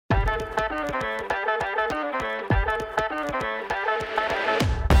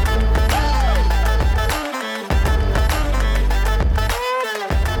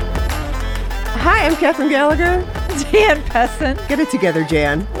Hi, I'm Catherine Gallagher. Jan Pesson. Get it together,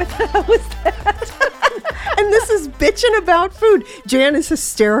 Jan. What the hell was that? And this is bitching about food. Jan is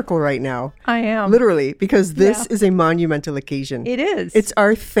hysterical right now. I am. Literally, because this is a monumental occasion. It is. It's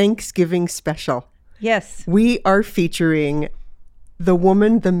our Thanksgiving special. Yes. We are featuring the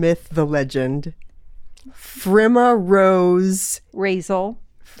woman, the myth, the legend, Frima Rose, Razel.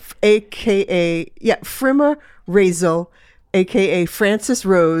 Frima Razel, a.k.a. Frances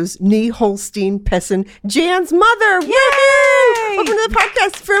Rose, Nee Holstein Pesson, Jan's mother. Yay! Woohoo! Welcome to the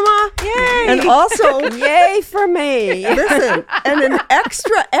podcast, Frima. Yay! And also, Yay for me. listen, and an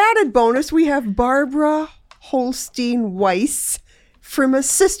extra added bonus, we have Barbara Holstein Weiss, Frima's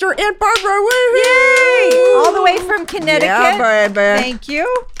sister, Aunt Barbara. Woohoo! Yay! All the way from Connecticut. Yeah, baby. Thank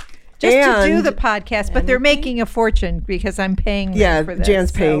you. Just to do And- the podcast, but they're making a fortune because I'm paying them for this.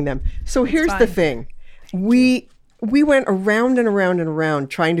 Jan's paying them. So here's the fine. thing. We went around and around and around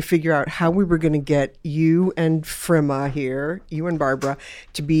trying to figure out how we were going to get you and Frima here, you and Barbara,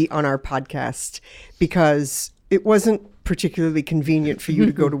 to be on our podcast because it wasn't particularly convenient for you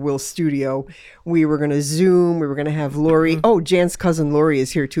to go to Will's studio. We were going to Zoom. We were going to have Lori. Oh, Jan's cousin Lori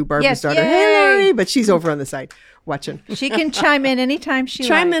is here too, Barbara's Yes, daughter. yay! Hey, Lori, but she's over on the side watching. She can chime in anytime she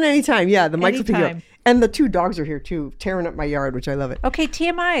Chime likes. in anytime. Yeah, the mics will pick you up. Anytime. And the two dogs are here too, tearing up my yard, which I love it. Okay,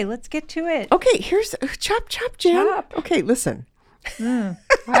 TMI. Let's get to it. Okay, here's chop, Jan. Chop. Okay, listen.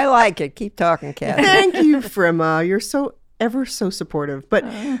 I like it. Keep talking, Kat. Thank you, Frima. You're so ever so supportive. But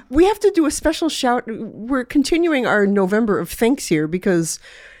we have to do a special shout. We're continuing our November of thanks here because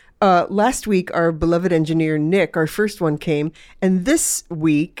last week our beloved engineer Nick, our first one, came, and this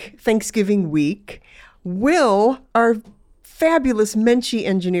week, Thanksgiving week, Will, our fabulous Menchie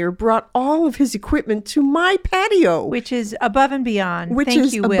engineer, brought all of his equipment to my patio, Which is above and beyond. which Thank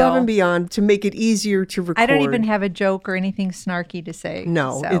is you, above Will. and beyond to make it easier to record. I don't even have a joke or anything snarky to say.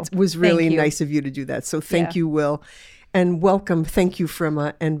 No, so, it was really thank you. nice of you to do that. So thank Yeah. you, Will. And welcome. Thank you,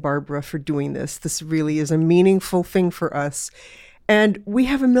 Frima and Barbara, for doing this. This really is a meaningful thing for us. And we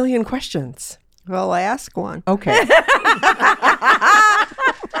have a million questions. Well, ask one. Okay.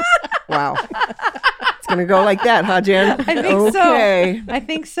 Wow. It's going to go like that, huh, Jan? I think okay. so. I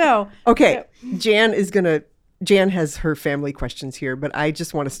think so. Okay. Jan has her family questions here, but I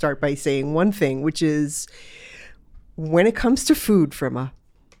just want to start by saying one thing, which is when it comes to food, Frima,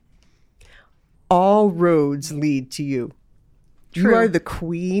 all roads lead to you. You True. are the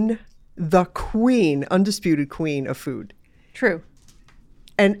queen, undisputed queen of food. True.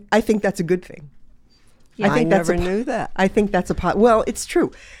 And I think that's a good thing. Yeah. I that's never a po- knew that. I think that's well, it's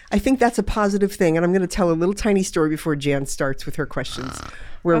true. I think that's a positive thing. And I'm going to tell a little tiny story before Jan starts with her questions.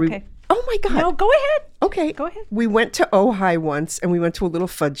 Okay. Oh my God. No, go ahead. Okay. Go ahead. We went to Ojai once and we went to a little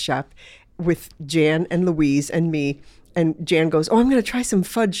fudge shop with Jan and Louise and me. And Jan goes, "Oh, I'm going to try some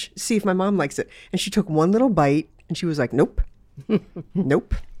fudge, see if my mom likes it." And she took one little bite and she was like, "Nope,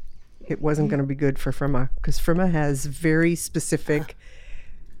 nope." It wasn't going to be good for Frima because Frima has very specific.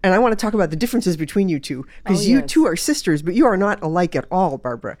 And I want to talk about the differences between you two because you two are sisters, but you are not alike at all,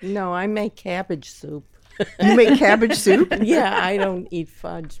 Barbara. No, I make cabbage soup. You make cabbage soup? Yeah, I don't eat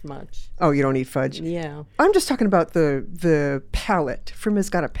fudge much. Oh, you don't eat fudge? Yeah. I'm just talking about the palate.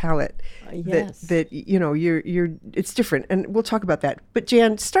 Frima's got a palate yes. that you know you're it's different, and we'll talk about that. But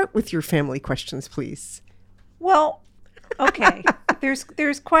Jan, start with your family questions, please. Well, okay.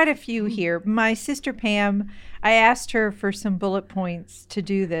 There's quite a few here. My sister Pam, I asked her for some bullet points to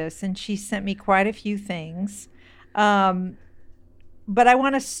do this, and she sent me quite a few things. But I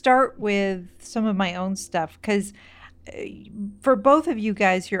want to start with some of my own stuff because for both of you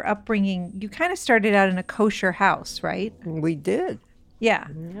guys, your upbringing, you kind of started out in a kosher house, right? We did. Yeah.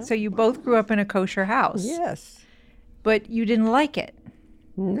 So you both grew up in a kosher house. Yes. But you didn't like it.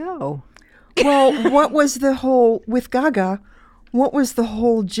 No. Well, what was the whole with Gaga? What was the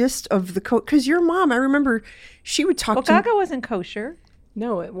whole gist of the because your mom, I remember, she would talk Well, to Gaga wasn't kosher.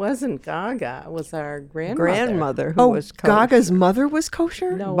 No, it wasn't Gaga. It was our Grandmother who Oh, was kosher. Gaga's mother was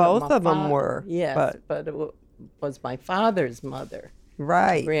kosher. No, Both my of them father- were, Yes, but it was my father's mother,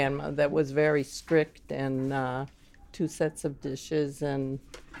 Right. grandma, that was very strict and 2 sets of dishes and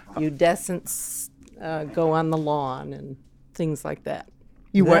you dustn't go on the lawn and things like that.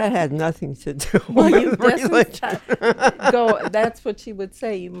 You That what? had nothing to do Well, you with mustn't religion. go. That's what she would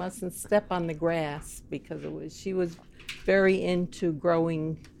say. You mustn't step on the grass because she was very into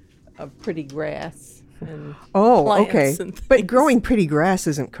growing pretty grass and Oh, plants okay. and But things. growing pretty grass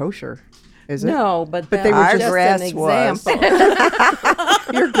isn't kosher, is it? No, but that they were was just- just grass an was.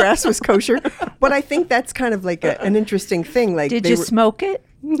 example. Your grass was kosher. But I think that's kind of like an interesting thing. Like Did they you were, smoke it?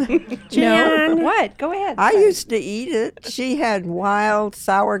 Jan, what? Go ahead. I used to eat it. She had wild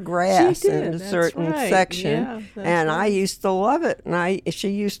sour grass She in did, a that's certain right. section, Yeah, that's and I used to love it. And she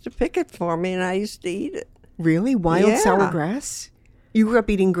used to pick it for me, and I used to eat it. Really? Wild Yeah. sour grass? You grew up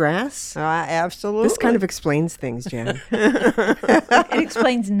eating grass? Absolutely. This kind of explains things, Jan. It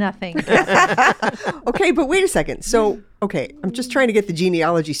explains nothing. Okay, but wait a second. So, okay, I'm just trying to get the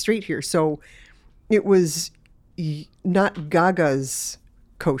genealogy straight here. So, it was not Gaga's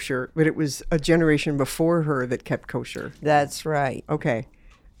kosher, but it was a generation before her that kept kosher. That's right. Okay.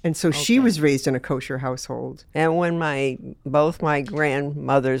 And so she was raised in a kosher household. And when both my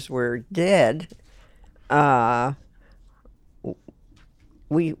grandmothers were dead,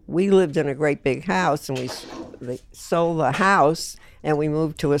 we lived in a great big house, and they sold the house, and we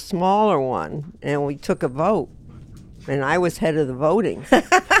moved to a smaller one, and we took a vote, and I was head of the voting.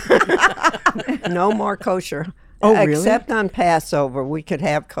 No more kosher. Oh, really? Except on Passover, we could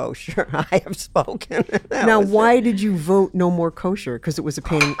have kosher. I have spoken. Now, why did you vote no more kosher? Because it was a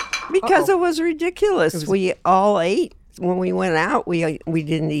pain. Because it was ridiculous. We all ate when we went out. We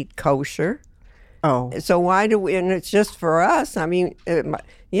didn't eat kosher. Oh, So why do we? And it's just for us. I mean,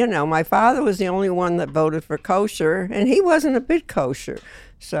 my father was the only one that voted for kosher, and he wasn't a bit kosher.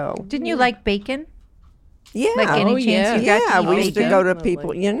 So Didn't you like bacon? yeah, Like any Oh, chance you yeah. got to eat we used to bacon? go to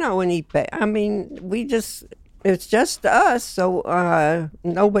people, and eat. I mean, it's just us. So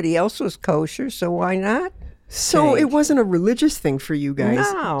nobody else was kosher. So why not? so it change? wasn't a religious thing for you guys.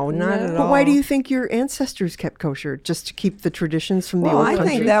 No, not at all. But why do you think your ancestors kept kosher? Just to keep the traditions from the Well, old I country?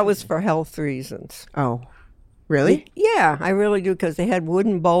 think that was for health reasons. Oh, really? Yeah, I really do, because they had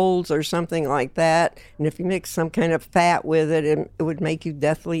wooden bowls or something like that, and if you mix some kind of fat with it, it would make you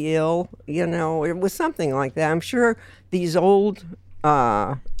deathly ill. It was something like that. I'm sure these old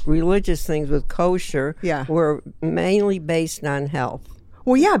religious things with kosher Yeah. were mainly based on health.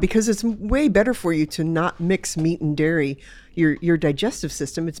 Well, yeah, because it's way better for you to not mix meat and dairy. Your digestive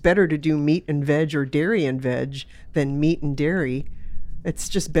system, it's better to do meat and veg or dairy and veg than meat and dairy. It's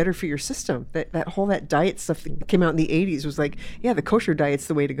just better for your system. That diet stuff that came out in the 80s was like, yeah, the kosher diet's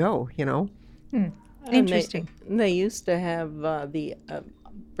the way to go, Interesting. And they used to have the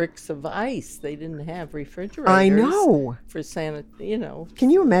bricks of ice. They didn't have refrigerators. I know. For Can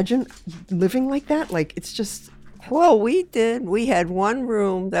you imagine living like that? Like, it's just, Well, we did. We had one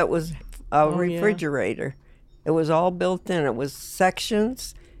room that was a yeah. refrigerator. It was all built in. It was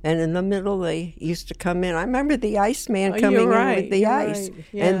sections, and in the middle they used to come in. I remember the Iceman coming you're in right, with the you're ice. right,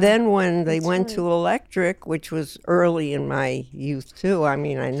 yeah. And then when they That's went right. to electric, which was early in my youth too. I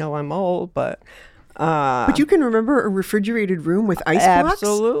mean, I know I'm old, but but you can remember a refrigerated room with ice blocks?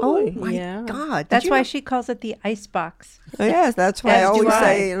 Absolutely. Oh, my Yeah. God. Did That's you why know- she calls it the ice box. yes, that's why I As do always I.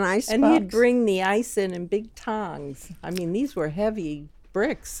 say an ice And box. he'd bring the ice in big tongs. I mean, these were heavy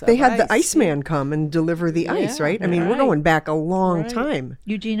bricks. They of had the ice. Iceman come and deliver the ice, Yeah, right? I mean, we're right. going back a long Right. time.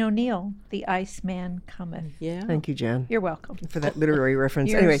 Eugene O'Neill, the Iceman cometh. Yeah. Thank you, Jan, You're welcome. for that literary reference.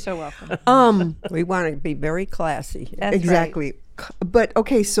 You're Anyway, so welcome. We want to be very classy. That's exactly. But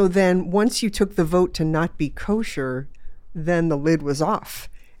okay, so then once you took the vote to not be kosher, then the lid was off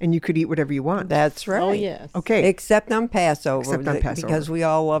and you could eat whatever you want. That's right. Oh, yes. Okay. Except on Passover. Except on Passover. Because we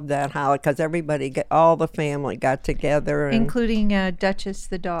all love that holiday. Because all the family got together. And, Including Duchess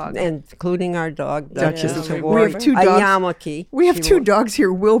the dog. including our dog, Duchess. Duchess. Yeah, who we wore have two a dogs. yarmulke. We have She two wore- dogs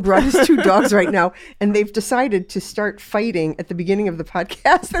here. Will brought his two dogs right now, and they've decided to start fighting at the beginning of the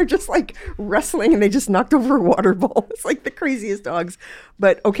podcast. They're just like wrestling, and they just knocked over a water bowl. It's like the craziest dogs.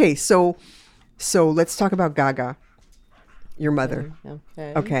 But okay, so let's talk about Gaga, your mother.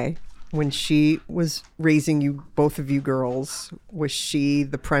 Okay. Okay. When she was raising you, both of you girls, was she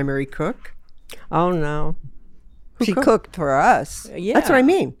the primary cook? Oh, no. She cooked? cooked for us. Yeah. That's what I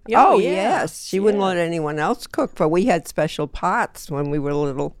mean. Yeah, Oh, yeah. yes. She wouldn't let anyone else cook for. We had special pots when we were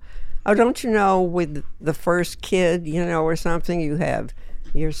little. Oh, don't you know, with the first kid, or something,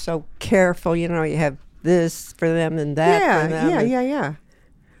 you're so careful, you have this for them and that for them. Yeah.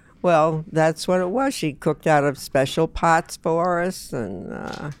 Well, that's what it was. She cooked out of special pots for us,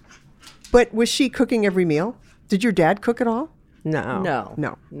 and But was she cooking every meal? Did your dad cook at all? no.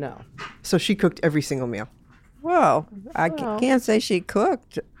 No. So she cooked every single meal. Well, I can't say she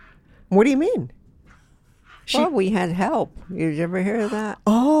cooked. What do you mean? Well, we had help. Did you ever hear of that?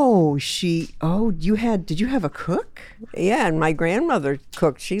 Did you have a cook? Yeah, and my grandmother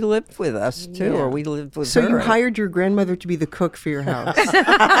cooked. She lived with us, too, or we lived with So her. you hired your grandmother to be the cook for your house.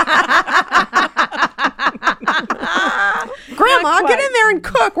 Grandma, get in there and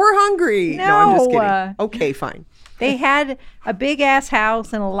cook. We're hungry. I'm just No, kidding. Okay, fine. They had a big ass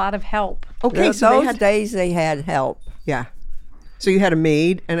house and a lot of help. Okay, so they those had days they had help. yeah. So you had a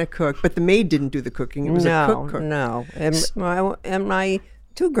maid and a cook, but the maid didn't do the cooking. It was a cook. No. And my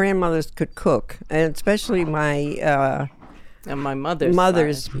two grandmothers could cook, and especially my And my mother's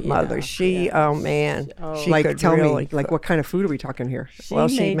mother's side, mother. yeah, She, yeah. oh man, she Like, could tell really me, like, what kind of food are we talking here?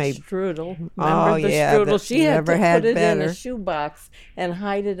 she made strudel. Remember Oh, the yeah, strudel? that She had never to had put it in better. a shoebox and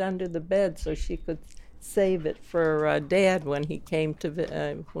hide it under the bed so she could save it for Dad when he came to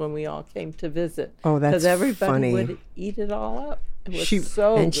when we all came to visit. Oh, that's because everybody funny. would eat it all up. It was She-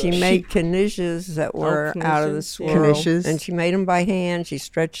 so And good. she made knishes that were out of this knishes, yeah. world. Knishes. And she made them by hand. She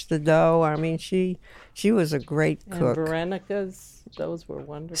stretched the dough. I mean, she was a great and cook. Veronicas, those were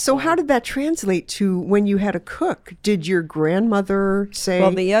wonderful. So how did that translate to when you had a cook? Did your grandmother say?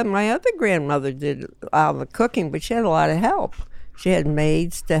 Well, my other grandmother did all the cooking, but she had a lot of help. She had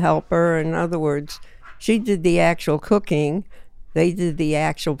maids to help her. In other words, she did the actual cooking. They did the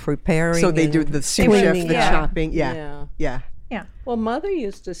actual preparing. so they and do the sous chef, cleaning the up. chopping. Yeah. Yeah. Yeah. Yeah. Well, Mother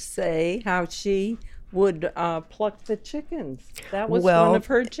used to say how she would pluck the chickens. That was Well- one of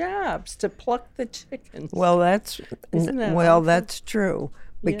her jobs, to pluck the chickens. Well, that's Isn't that well, awful? that's true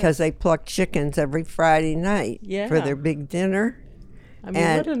because they plucked chickens every Friday night for Yeah. their big dinner. I mean,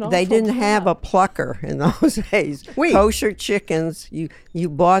 what an And they awful didn't have a job. plucker in those days. Wait. Kosher chickens, you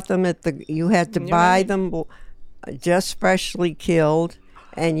bought them you had to buy Right. them just freshly killed,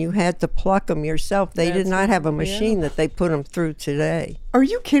 and you had to pluck them yourself. They did That's not have a right, machine that they put them through today. Are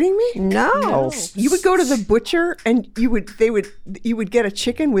you kidding me? No. You would go to the butcher and you would get a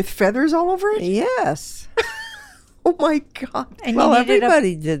chicken with feathers all over it? Yes. Oh my God. And Well, you needed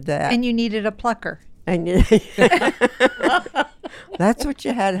everybody did that. and you needed a plucker. And that's what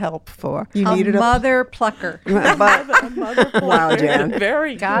you had help for. You A needed mother plucker. But Wow, Jan.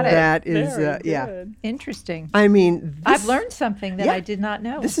 Very Got good. it. That is Very yeah. good. Interesting. I mean, I've learned something that Yeah. I did not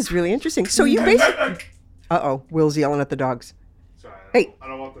know. this is really interesting. So you basically Will's yelling at the dogs. Sorry, Hey. I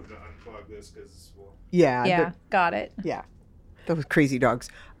don't want them to unplug this because, well, Yeah. yeah, got it. Yeah. Those crazy dogs.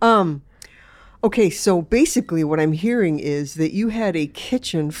 Okay, so basically what I'm hearing is that you had a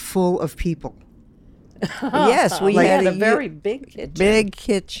kitchen full of people. yes, we We had had a hu- very big kitchen. big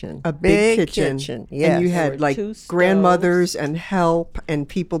kitchen. A big kitchen. Yes. And you There had were like 2 stoves. grandmothers and help and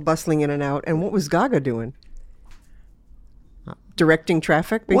people bustling in and out. And what was Gaga doing? Directing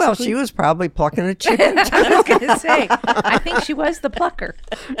traffic, basically? Well, she was probably plucking a chicken. I was going to say, I think she was the plucker.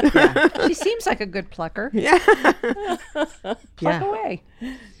 She seems like a good plucker. Pluck Yeah. away.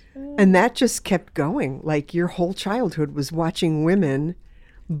 And that just kept going. Like your whole childhood was watching women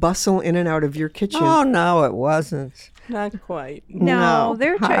bustle in and out of your kitchen. Oh no, it wasn't. Not quite. No, No,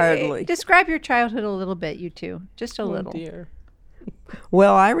 they're hardly. describe your childhood a little bit, you two. Just a Oh, little. dear.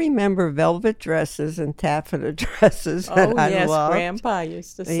 Well, I remember velvet dresses and taffeta dresses that Oh, I yes. loved. Grandpa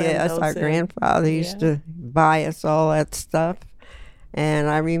used to send Yes, those our in. grandfather used to buy us all that stuff. And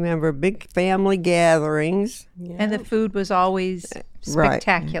I remember big family gatherings. And the food was always Right.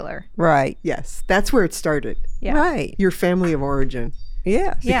 spectacular. Right. Yes, that's where it started. Yeah. Right. Your family of origin.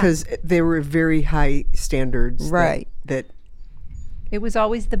 Yes. Yeah. Because there were very high standards. Right. That It was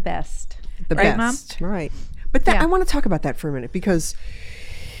always the best. the Right, best. Mom? Right. But that, Yeah. I want to talk about that for a minute because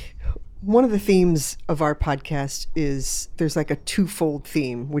one of the themes of our podcast is there's like a twofold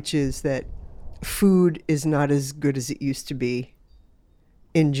theme, which is that food is not as good as it used to be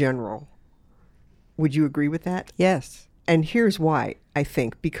in general. Would you agree with that? Yes. And here's why, I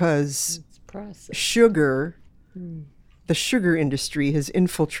think, because It's processed. sugar, the sugar industry has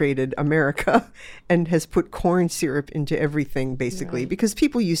infiltrated America and has put corn syrup into everything, basically, because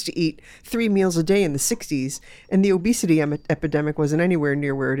people used to eat 3 meals a day in the 60s, and the obesity epidemic wasn't anywhere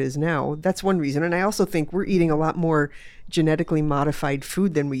near where it is now. That's one reason. And I also think we're eating a lot more genetically modified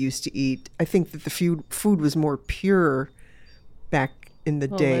food than we used to eat. I think that the food was more pure back in the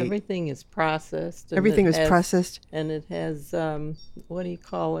Well, day. everything is processed. and Everything it is has- processed. And it has, what do you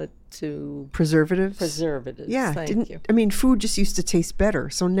call it, to Preservatives. preservatives. Yeah, Thank you. I mean, food just used to taste better.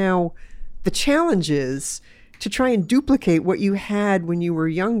 So now the challenge is to try and duplicate what you had when you were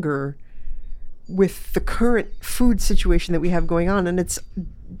younger with the current food situation that we have going on. And it's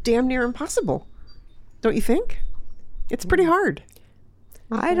damn near impossible. Don't you think? It's pretty hard.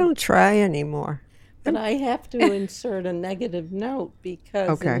 I don't try anymore. But I have to insert a negative note because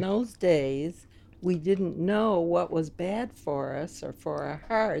Okay. in those days, we didn't know what was bad for us or for our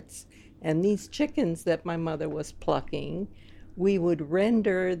hearts. And these chickens that my mother was plucking, we would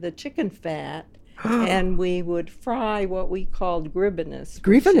render the chicken fat and we would fry what we called gribbinus.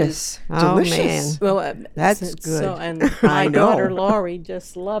 Grievanous. Oh, Delicious. Well, That's So, good. and I my know. daughter Laurie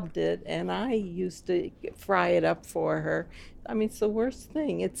just loved it, and I used to fry it up for her. I mean, it's the worst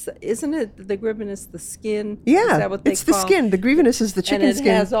thing. Isn't it the gribbinus, the skin? Yeah, Is that what they it's the call? skin. The grievanous is the chicken and it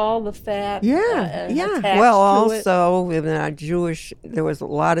skin. has all the fat. Yeah, yeah. attached Well, to it. also in our Jewish, there was a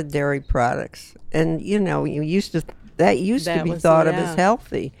lot of dairy products, and you used to That be was, thought of yeah. as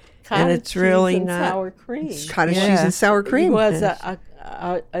healthy, Cottage and it's really cheese and not. sour cream. Cottage cheese Yeah. and sour cream. It was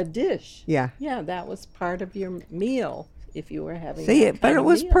a dish. Yeah. Yeah, that was part of your meal if you were having. See that it, but kind it of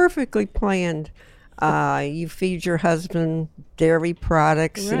was meal. perfectly planned. You feed your husband dairy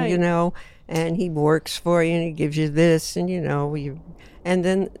products, Right. and he works for you, and he gives you this, and and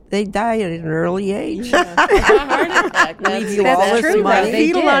then they die at an early age. Yeah. A heart attack. That's you all That's this true. money. Though. They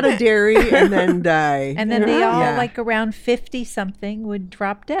Feed a did. lot of dairy and then die. And then they all, Yeah. like around 50 something, would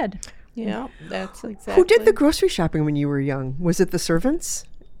drop dead. Yeah, that's exactly. Who did the grocery shopping when you were young? Was it the servants?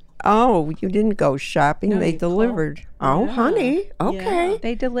 Oh, you didn't go shopping; No, they you called. delivered. Oh, Yeah. honey. Okay. Yeah.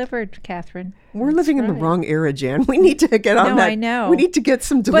 They delivered, Catherine. We're living in the right. wrong era, Jan. We need to get on No, that. I know. We need to get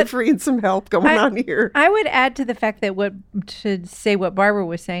some delivery and some help going on here. I would add to the fact that to say what Barbara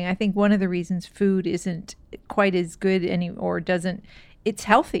was saying, I think one of the reasons food isn't quite as good it's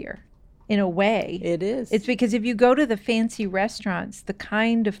healthier in a way. It is. It's because if you go to the fancy restaurants, the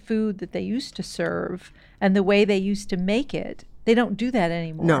kind of food that they used to serve and the way they used to make it, they don't do that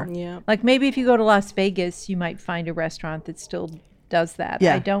anymore. No. Yeah. Like maybe if you go to Las Vegas, you might find a restaurant that still does that.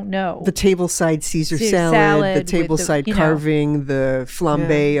 Yeah. I don't know. The tableside Caesar Caesar salad, salad the with the, tableside you know. carving, the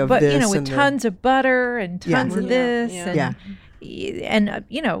flambe of but this. with and the- tons of butter and Yeah. tons of Yeah, this yeah. and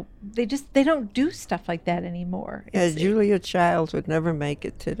they don't do stuff like that anymore. Yeah, It's- Julia Childs would never make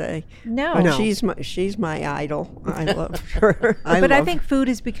it today. no. No. She's my idol. I love her. But I think food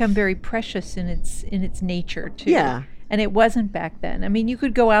has become very precious in its nature too. Yeah. And it wasn't back then. I mean, you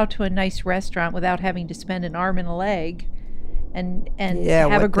could go out to a nice restaurant without having to spend an arm and a leg and Yeah,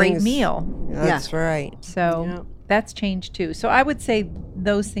 have a what great things- meal. That's right. So Yeah. that's changed too. So I would say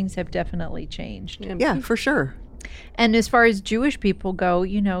those things have definitely changed. Yeah, for sure. And as far as Jewish people go,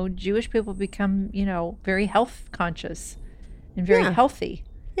 Jewish people become, very health conscious and very Yeah. healthy.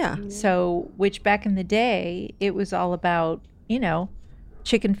 Yeah. So, which back in the day, it was all about,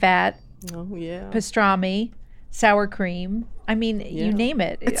 chicken fat, Oh yeah. pastrami, sour cream. I mean, Yeah. you name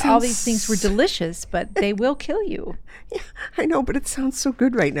it. All sounds these things were delicious, but they will kill you. Yeah, I know, but it sounds so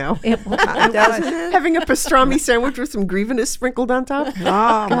good right now. It was. Doesn't it? Having a pastrami sandwich with some grievanous sprinkled on top. Oh,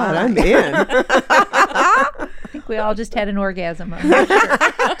 God, I'm in. I think we all just had an orgasm. I'm not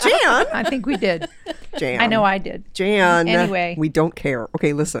sure. Jan. I think we did. Jan. I know I did. Jan. Anyway. We don't care.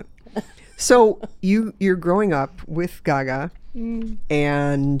 Okay, listen. So you're growing up with Gaga,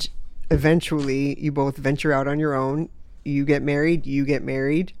 and eventually you both venture out on your own. You get married.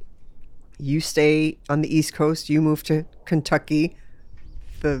 You stay on the East Coast. You move to Kentucky,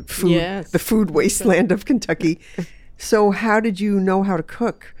 the food wasteland of Kentucky. So how did you know how to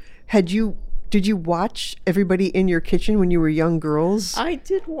cook? Did you watch everybody in your kitchen when you were young girls? I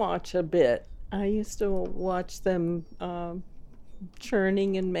did watch a bit. I used to watch them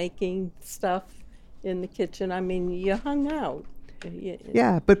churning and making stuff in the kitchen. I mean, you hung out.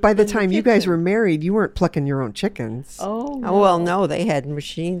 Yeah, but by the in the time you guys kitchen. were married, you weren't plucking your own chickens. Oh, Oh, well, no, they had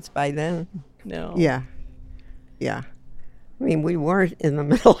machines by then. no. Yeah. Yeah. I mean, we weren't in the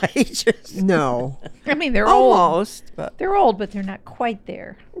Middle Ages. No. I mean, they're old. Almost, but They're old, but they're not quite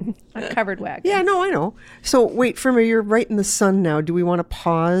there. Not covered wagons. Yeah, no, I know. So wait, Frima, you're right in the sun now. Do we want to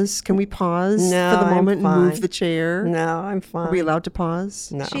pause? Can we pause No, for the I'm moment and move fine. the chair? no, I'm fine. Are we allowed to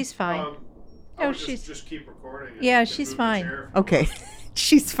pause? No. She's fine. I No, would she's- just keep recording. and Yeah, we can she's move the fine. chair. Okay.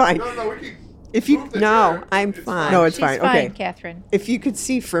 She's fine. No, we can. If you move the No, chair. I'm It's fine. No, it's She's fine. fine, Okay. Catherine. If you could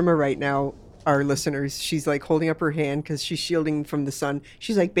see Frima right now, our listeners, she's like holding up her hand because she's shielding from the sun.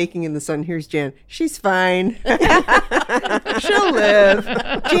 She's like baking in the sun. Here's Jan. She's fine. She'll live.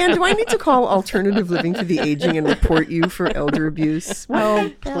 Jan, do I need to call Alternative Living to the Aging and report you for elder abuse?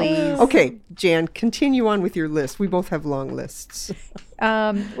 Oh, please. Okay, Jan, continue on with your list. We both have long lists.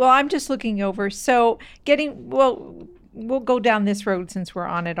 Well, I'm just looking over. So we'll go down this road since we're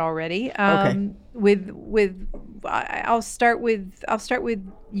on it already. I'll start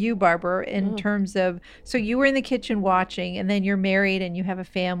with you, Barbara, in terms of, so you were in the kitchen watching, and then you're married and you have a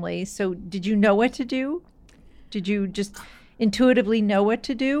family. So did you know what to do? Did you just intuitively know what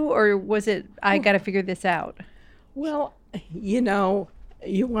to do, or was it, I got to figure this out? Well, you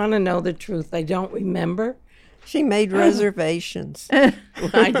want to know the truth. I don't remember. She made reservations.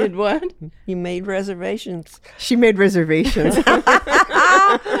 I did what? You made reservations. She made reservations.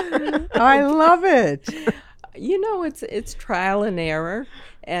 I love it. It's trial and error.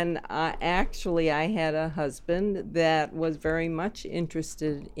 And actually, I had a husband that was very much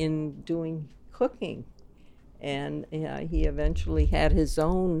interested in doing cooking. And he eventually had his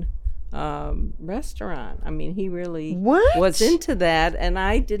own restaurant. I mean, he really What? was into that, and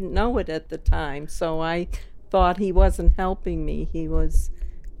I didn't know it at the time. So I thought he wasn't helping me. He was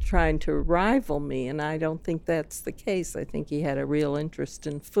trying to rival me, and I don't think that's the case. I think he had a real interest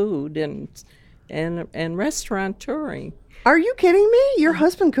in food and restaurateuring. Are you kidding me? Your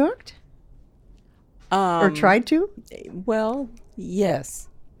husband cooked? Or tried to? Well, yes.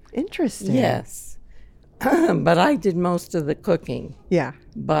 Interesting. Yes. But I did most of the cooking. Yeah.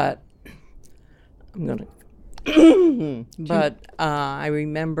 But I'm going to... But I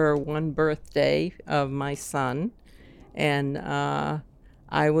remember one birthday of my son, and I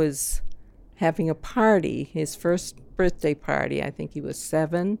was having a party, his first birthday party. I think he was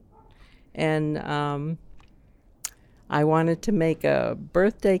 7. And I wanted to make a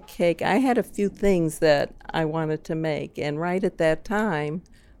birthday cake. I had a few things that I wanted to make. And right at that time,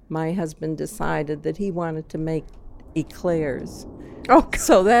 my husband decided that he wanted to make eclairs. Oh, God.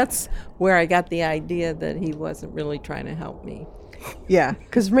 So that's where I got the idea that he wasn't really trying to help me. Yeah,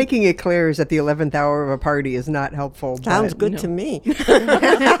 because making eclairs at the 11th hour of a party is not helpful. Sounds but- good to me. I'm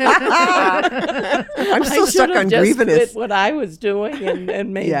still I stuck should have on just grievanous. quit what I was doing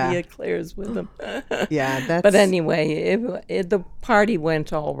and made Yeah. the eclairs with them. Yeah, that's... But anyway, the party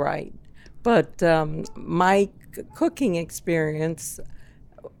went all right. But my cooking experience,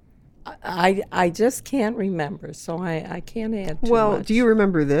 I just can't remember, so I can't add too Well, much. do you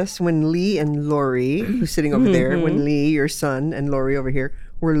remember this? When Lee and Lori, who's sitting over there, when Lee, your son, and Lori over here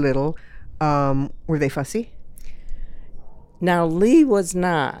were little, were they fussy? Now, Lee was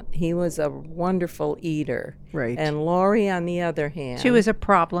not. He was a wonderful eater. Right. And Lori, on the other hand... She was a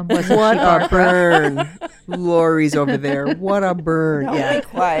problem, wasn't What she, a Barbara? burn. Lori's over there. What a burn. Don't Yeah. be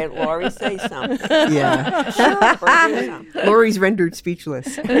quiet, Lori. Say something. Yeah. Shut up or do something. Lori's rendered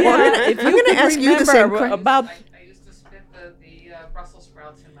speechless. If you I'm going to ask you the same question. about... I used to spit the Brussels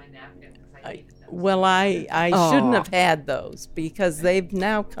sprouts in my napkin because I hated them. Well, I Aw. shouldn't have had those because they've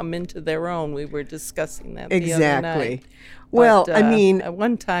now come into their own. We were discussing that the other Exactly. night. Well, But, I mean, at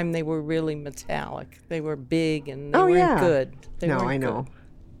one time they were really metallic. They were big and they Oh, weren't yeah. good. They no, weren't I know. good.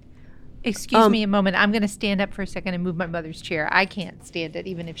 Excuse me a moment. I'm going to stand up for a second and move my mother's chair. I can't stand it,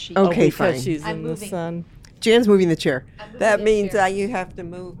 even if she. Okay, Because fine. she's I'm in the moving. sun. Jan's moving the chair. That means that you have to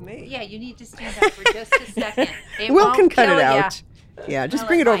move me. Yeah, you need to stand up for just a second. It Will won't can cut kill it ya. out. Yeah, just Well,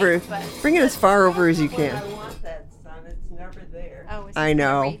 bring it it over. might, but- Bring it as far over as you I can. want that, son. It's never there. Oh, is I it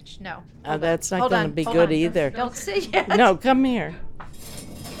gonna know. Reach? No. Hold That's on. not Hold going to on. be Hold good on. either. Don't sit yet. No, come here.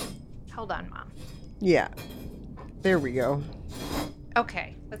 Hold on, Mom. Yeah. There we go.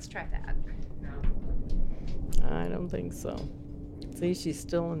 Okay, let's try that. I don't think so. See, she's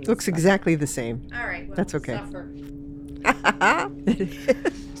still in the Looks sun. exactly the same. All right. Well, That's okay. Suffer.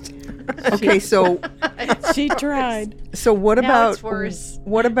 Okay, so She tried. what Now about it's worse.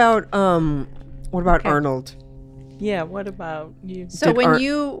 what about Arnold? Yeah, what about you? So Did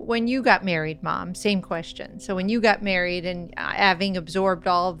Ar- when you got married, Mom, same question. So when you got married and having absorbed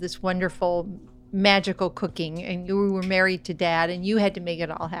all of this wonderful magical cooking, and you were married to Dad, and you had to make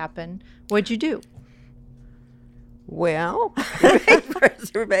it all happen, what'd you do? Well, make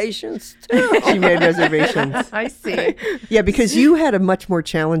reservations too. She made reservations. I see. Yeah, because you had a much more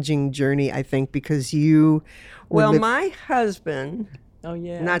challenging journey, I think, because you were Well, liv- my husband, Oh,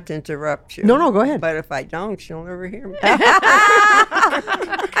 yeah. not to interrupt you. No, go ahead. But if I don't, she'll never hear me.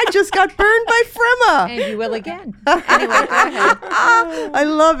 I just got burned by Frima. And you will again. Anyway, go ahead. I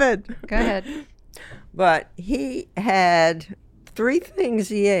love it. Go ahead. But he had 3 things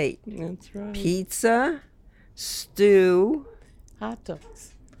he ate: That's right. pizza, stew, Hot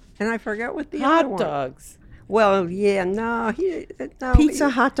dogs. and I forgot what the other Hot one. dogs. Well, yeah, no, Pizza,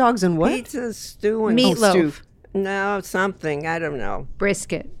 hot dogs, and what? pizza, stew, and Meatloaf. stew. No, something I don't know.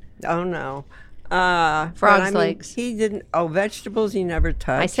 Brisket. Oh no. Frog's but I mean, legs. He didn't. Oh, vegetables he never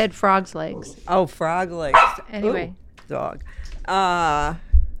touched. I said frog's legs. Oh, frog legs. Anyway. Ooh, dog.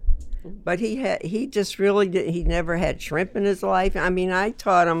 But he just really did. He never had shrimp in his life. I mean, I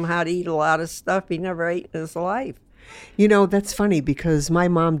taught him how to eat a lot of stuff he never ate in his life. You know, that's funny because my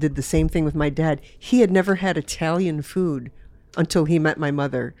mom did the same thing with my dad. He had never had Italian food until he met my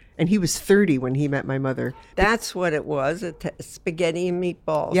mother. And he was 30 when he met my mother. That's what it was. Spaghetti and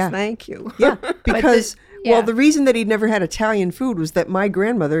meatballs. Yeah. Thank you. Yeah, because, yeah. well, the reason that he'd never had Italian food was that my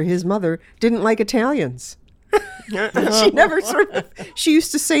grandmother, his mother, didn't like Italians. She never sort of, she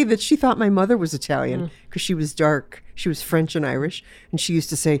used to say that she thought my mother was Italian because she was dark. She was French and Irish. And she used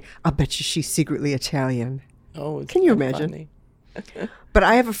to say, I'll bet you she's secretly Italian. Oh, Can you imagine? funny. But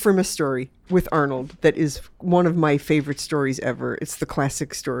I have a Frima story with Arnold that is one of my favorite stories ever. It's the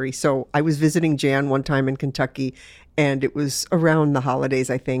classic story. So I was visiting Jan one time in Kentucky, and it was around the holidays,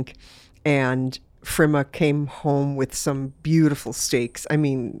 I think. And Frima came home with some beautiful steaks. I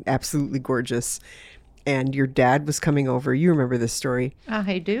mean, absolutely gorgeous. And your dad was coming over. You remember this story.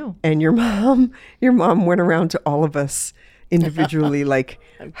 I do. And your mom went around to all of us individually, like,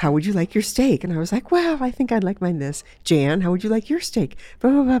 how would you like your steak? And I was like, well, I think I'd like mine this. Jan, how would you like your steak?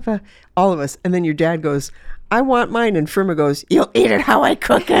 Blah, blah, blah, blah. All of us. And then your dad goes, I want mine. And Frima goes, you'll eat it how I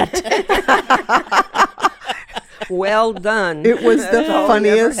cook it. Well done. It was the That's all we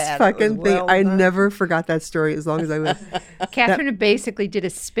ever funniest had. It fucking was thing. well I done. never forgot that story as long as I live. Catherine basically did a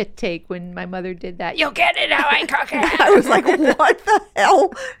spit take when my mother did that. You'll get it how I cook it. I was like, what the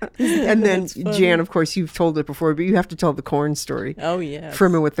hell? And then, Jan, of course, you've told it before, but you have to tell the corn story. Oh, yes.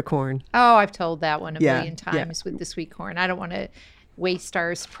 Frima with the corn. Oh, I've told that one a Yeah, million yeah. times with the sweet corn. I don't want to waste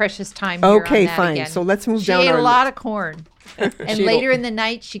our precious time here Okay, on that fine. again. So let's move she down ate our a lot of corn. And She ate later in the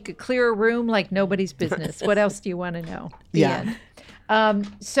night, she could clear a room like nobody's business. What else do you want to know? The Yeah. end.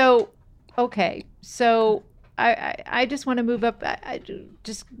 So I just want to move up.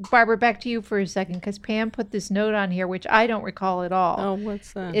 Just, Barbara, back to you for a second, because Pam put this note on here, which I don't recall at all. Oh,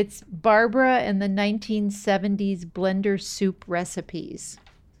 what's that? It's Barbara and the 1970s blender soup recipes.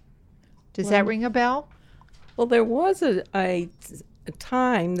 Does that ring a bell? Well, there was a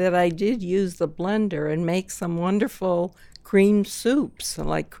time that I did use the blender and make some wonderful cream soups,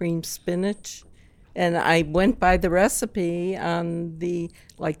 like cream spinach. And I went by the recipe on I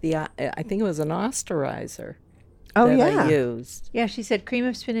think it was an osterizer Oh, that yeah. I used. Yeah, she said cream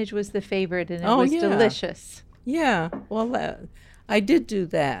of spinach was the favorite, and it Oh, was yeah. delicious. Yeah, well, I did do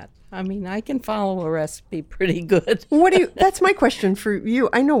that. I mean, I can follow a recipe pretty good. What do you? That's my question for you.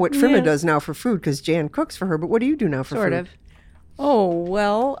 I know what Frima Yeah. does now for food because Jan cooks for her. But what do you do now for Sort food? of. Oh,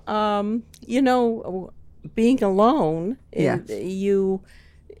 well, being alone, Yeah.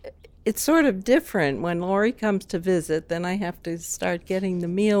 it's sort of different. When Lori comes to visit, then I have to start getting the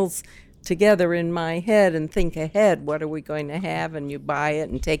meals together in my head and think ahead. What are we going to have? And you buy it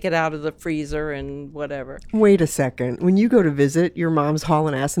and take it out of the freezer and whatever. Wait a second. When you go to visit, your mom's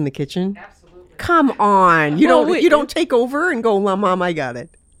hauling ass in the kitchen. Absolutely. Come on. You Well, don't. You don't take over and go, "La, Mom, I got it."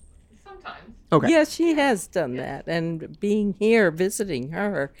 Sometimes. Okay. Yes, she has done that. And being here, visiting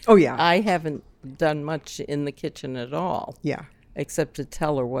her, Oh yeah. I haven't done much in the kitchen at all. Yeah. Except to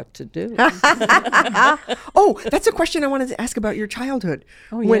tell her what to do. Oh, that's a question I wanted to ask about your childhood.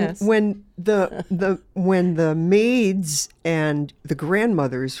 Oh, when, yes. When the maids and the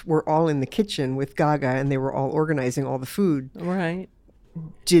grandmothers were all in the kitchen with Gaga and they were all organizing all the food, Right.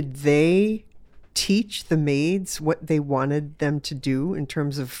 did they teach the maids what they wanted them to do in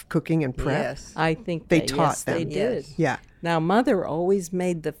terms of cooking and prep? Yes. I think They that, taught yes, they them. did. Yes. Yeah. Now, Mother always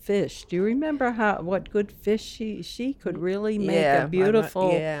made the fish. Do you remember what good fish she could really make a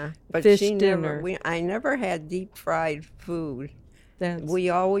beautiful but fish she dinner? I never had deep fried food. That's, We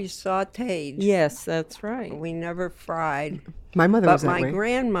always sautéed. yes, that's right. We never fried. My mother But was that my way.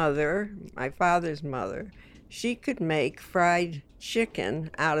 grandmother, my father's mother, she could make fried chicken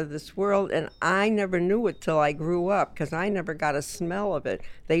out of this world, and I never knew it till I grew up because I never got a smell of it.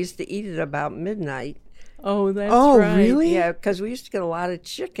 They used to eat it about midnight. Oh, that's Oh, right. really? Yeah, because we used to get a lot of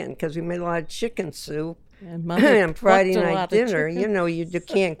chicken because we made a lot of chicken soup. And Mother And Friday cooked a night lot of dinner, chicken. you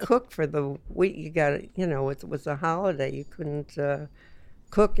can't cook for the week. You got to, it was a holiday. You couldn't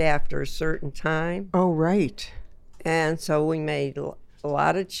cook after a certain time. Oh, right. And so we made a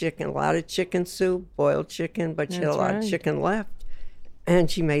lot of chicken soup, boiled chicken, but she had a That's lot right. of chicken left.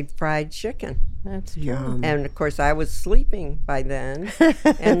 And she made fried chicken. That's true. Yum. And of course, I was sleeping by then,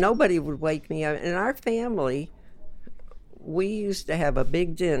 and nobody would wake me up. In our family, we used to have a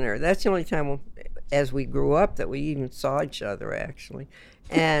big dinner. That's the only time, as we grew up, that we even saw each other, actually.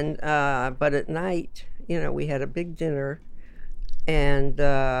 And but at night, we had a big dinner, and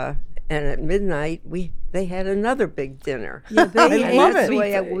at midnight they had another big dinner. Yeah, they I love That's it. the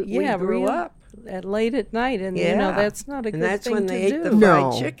way we grew up. At late at night, and Yeah. that's not a good And that's thing when to they do. ate the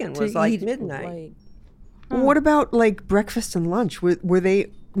No. fried chicken. to Was like eat midnight. late. What about like breakfast and lunch? Were they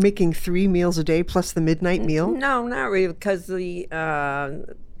making 3 meals a day plus the midnight meal? No, not really, because the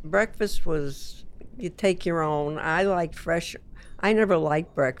breakfast was you take your own. I liked fresh. I never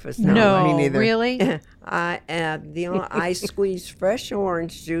liked breakfast. No, me neither. really? I squeezed fresh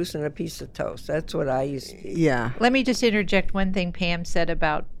orange juice and a piece of toast. That's what I used to eat. Yeah. Let me just interject one thing Pam said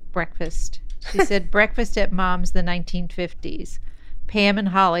about breakfast She said, breakfast at Mom's, the 1950s. Pam and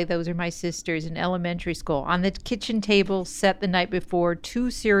Holly, those are my sisters in elementary school. On the kitchen table set the night before, 2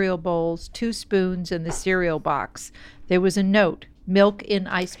 cereal bowls, 2 spoons, and the cereal box. There was a note, milk in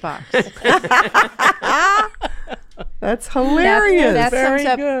icebox. That's hilarious.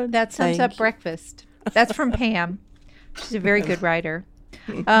 That sums up breakfast. That's from Pam. She's a very good writer.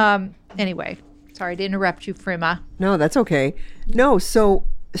 Anyway, sorry to interrupt you, Frima. No, that's okay. No, so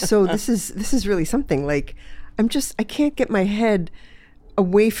this is really something. Like, I can't get my head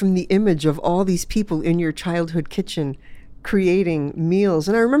away from the image of all these people in your childhood kitchen creating meals.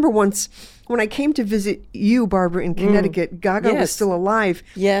 And I remember once when I came to visit you, Barbara, in Connecticut, Gaga was still alive.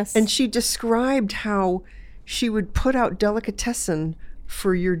 Yes. And she described how she would put out delicatessen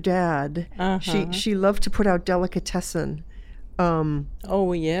for your dad. She loved to put out delicatessen.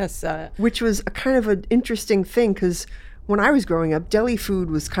 Oh, yes. Which was a kind of an interesting thing, because when I was growing up, deli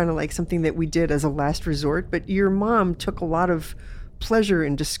food was kind of like something that we did as a last resort. But your mom took a lot of pleasure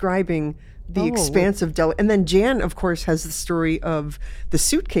in describing the expanse of deli. And then Jan, of course, has the story of the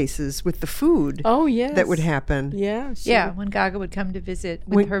suitcases with the food. Oh, yes. That would happen. Yeah. Yeah, when Gaga would come to visit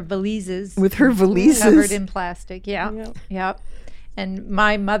with her valises. With her valises. Covered in plastic. Yeah. Yep. And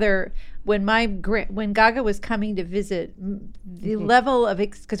my mother, when Gaga was coming to visit, the level of,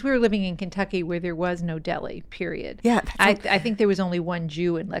 because we were living in Kentucky where there was no deli, period. Yeah. I think there was only one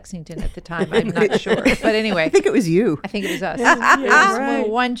Jew in Lexington at the time. I'm not sure. But anyway. I think it was you. I think it was us. Yeah, There was right.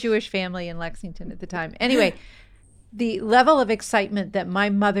 one Jewish family in Lexington at the time. Anyway, the level of excitement that my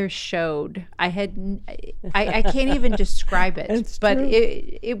mother showed, I can't even describe it. It's but true.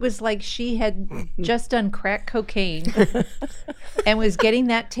 it was like she had just done crack cocaine and was getting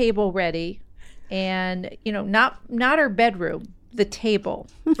that table ready, and not her bedroom, the table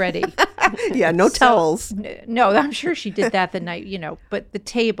ready. Yeah, no towels. No, I'm sure she did that the night, but the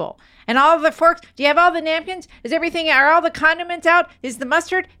table. And all the forks. Do you have all the napkins? Is everything, are all the condiments out? Is the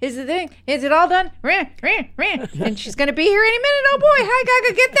mustard? Is the thing? Is it all done? And she's going to be here any minute. Oh boy, hi,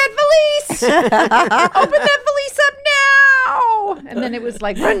 Gaga, get that valise. Open that valise up now. And then it was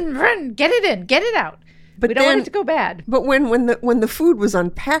like, run, get it in, get it out. But we don't want it to go bad. But when the food was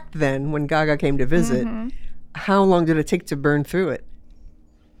unpacked then, when Gaga came to visit, how long did it take to burn through it?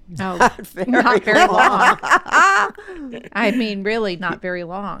 Oh, not very long. I mean, really not very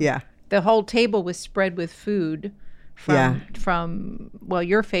long. Yeah. The whole table was spread with food from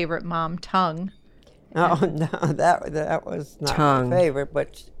your favorite mom, tongue. Oh no, that was not Tongue. my favorite,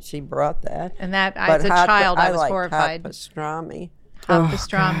 but she brought that. And that, But as a child, I was liked horrified. Hot pastrami Hot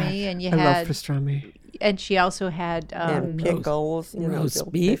pastrami, and you I had, love pastrami. and she also had, and pickles, roast dill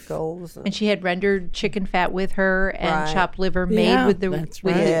beef. pickles. and she had rendered chicken fat with her, and Right. chopped liver made Yeah, with the that's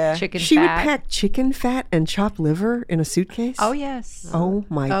with right. the Yeah. chicken She would fat. pack chicken fat and chopped liver in a suitcase? Oh yes. Oh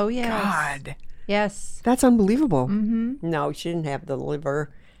my Oh, yes. God. Yes. That's unbelievable. No, she didn't have the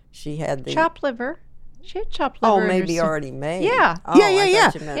liver. She had the Chopped liver. She had chopped liver. Oh, in her maybe soup. already made. Yeah. Oh, Yeah. I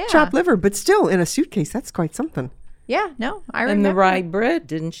thought you meant- Yeah. Chopped liver, but still in a suitcase. That's quite something. Yeah. No, I And remember. the rye bread,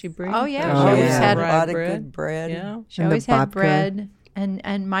 didn't she bring? Oh, yeah, She Oh, always yeah. had a Rye lot of good bread. Yeah. She And the always had babka. bread,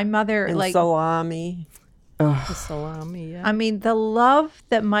 and my mother And like. salami. The salami, yeah. I mean, the love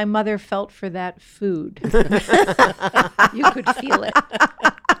that my mother felt for that food. You could feel it.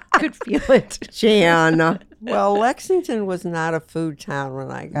 Could feel it. Jan. Well, Lexington was not a food town when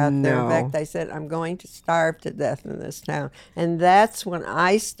I got there. No. In fact, I said, I'm going to starve to death in this town. And that's when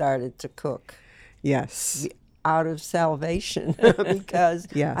I started to cook Yes. out of salvation because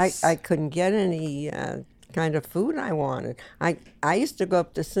Yes. I couldn't get any kind of food I wanted. I used to go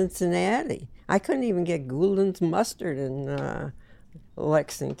up to Cincinnati. I couldn't even get Gould's mustard in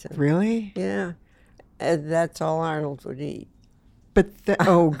Lexington. Really? Yeah. And that's all Arnold would eat. But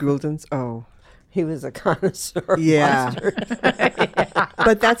Gulden's. Oh. He was a connoisseur of Yeah. mustard.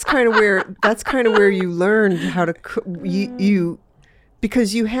 But that's kind of where you learned how to cook. You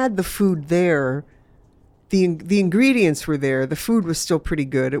because you had the food there. The ingredients were there. The food was still pretty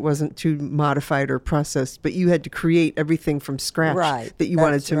good. It wasn't too modified or processed, but you had to create everything from scratch Right, that you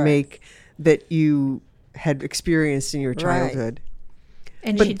wanted that's to right. make that you had experienced in your Right. childhood.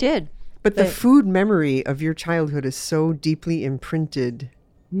 And But- she did. But the food memory of your childhood is so deeply imprinted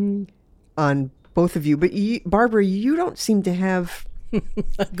on both of you. But Barbara, you don't seem to have.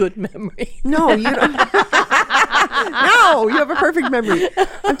 A good memory. No, you don't. No, you have a perfect memory.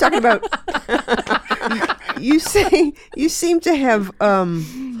 I'm talking about. You seem to have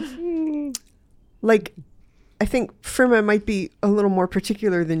like. I think Frima might be a little more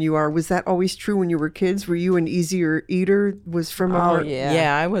particular than you are. Was that always true when you were kids? Were you an easier eater? Was Frima Oh, more? yeah.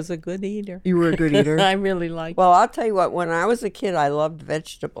 Yeah, I was a good eater. You were a good eater. I really liked Well, I'll tell you what, when I was a kid, I loved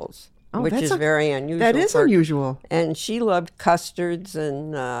vegetables. Oh, which is very unusual. That is for- unusual. And she loved custards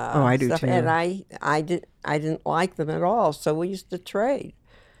and I do stuff, too. and I didn't like them at all. So we used to trade.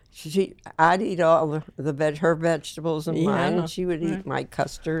 I'd eat all her vegetables and mine, and she would eat my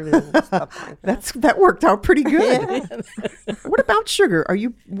custard and stuff like that. That worked out pretty good. What about sugar?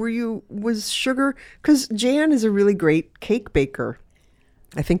 Was sugar, because Jan is a really great cake baker.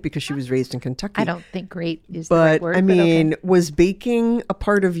 I think because she was raised in Kentucky. I don't think great is the right But word. I but okay. mean, was baking a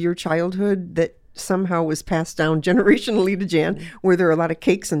part of your childhood that somehow was passed down generationally to Jan? Were there a lot of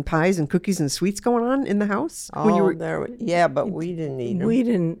cakes and pies and cookies and sweets going on in the house? But we didn't eat them. We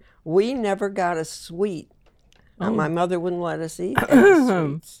didn't. We never got a sweet. My mother wouldn't let us eat any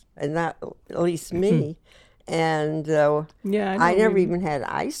sweets, and not at least me. And I never even had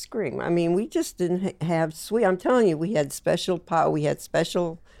ice cream. I mean, we just didn't have sweet. I'm telling you, we had special pie. We had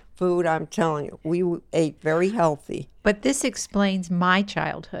special food. I'm telling you, we ate very healthy. But this explains my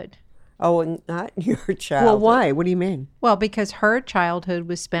childhood. Oh, and not your childhood. Well, why? What do you mean? Well, because her childhood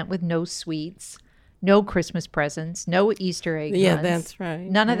was spent with no sweets, no Christmas presents, no Easter egg Yeah, hunts, that's right.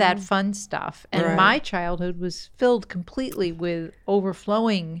 none of that fun stuff. And my childhood was filled completely with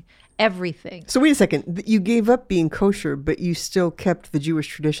overflowing everything. So wait a second. You gave up being kosher, but you still kept the Jewish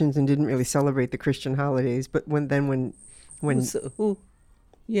traditions and didn't really celebrate the Christian holidays. But when when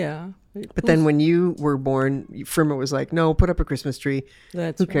you were born, Frima was like, "No, put up a Christmas tree.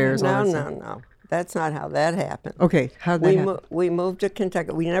 That's Who cares?" all that stuff. No. That's not how that happened. Okay, how'd that happen? We moved to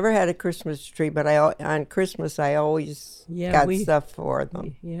Kentucky. We never had a Christmas tree, but on Christmas I always got stuff for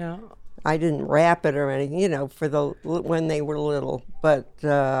them. Yeah. I didn't wrap it or anything, for when they were little, but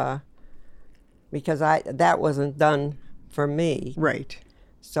because that wasn't done for me. Right.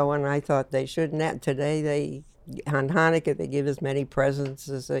 So when I thought they shouldn't, today on Hanukkah they give as many presents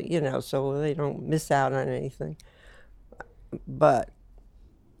as so they don't miss out on anything. But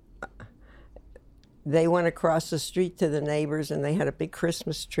they went across the street to the neighbors, and they had a big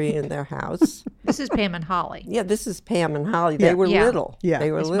Christmas tree in their house. This is Pam and Holly. Yeah, this is Pam and Holly. They were little. Yeah.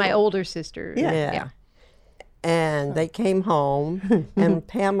 They were It's little. my older sister. Yeah. And they came home, and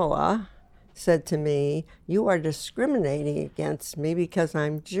Pamela said to me, "You are discriminating against me because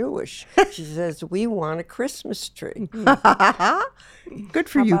I'm Jewish." She says, "We want a Christmas tree." Good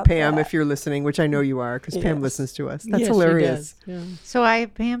for you, Pam, if you're listening, which I know you are, because Pam listens to us. That's hilarious. She does. Yeah. So I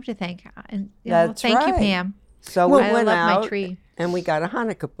have Pam to thank. And, That's thank you, right. Pam. So we I went love out my tree. and we got a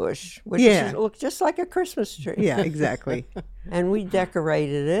Hanukkah bush, which looked just like a Christmas tree. Yeah, exactly. And we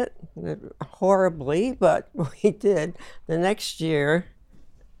decorated it horribly, but we did. The next year,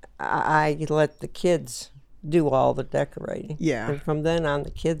 I let the kids do all the decorating. Yeah. And from then on,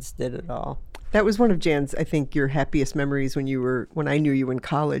 the kids did it all. That was one of Jan's, I think, your happiest memories when I knew you in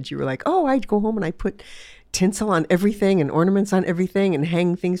college. You were like, "Oh, I'd go home and I put tinsel on everything and ornaments on everything and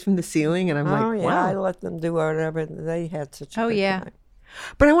hang things from the ceiling." And I'm like, wow. I let them do whatever. They had such a good time.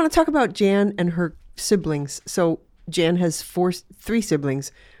 But I want to talk about Jan and her siblings. So Jan has three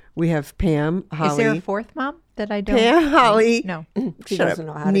siblings. We have Pam, Holly. Is there a fourth mom that I don't? Pam, Holly. No. She Shut doesn't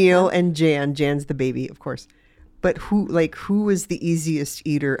up. know how to Neil count. and Jan. Jan's the baby, of course. But who was the easiest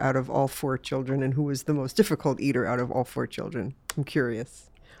eater out of all four children, and who was the most difficult eater out of all four children? I'm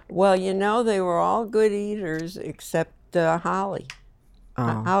curious. Well, they were all good eaters except Holly.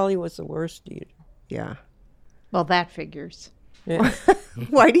 Oh. Holly was the worst eater. Yeah. Well, that figures. Yeah.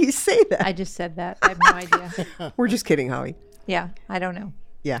 Why do you say that? I just said that. I have no idea. We're just kidding, Holly. Yeah, I don't know.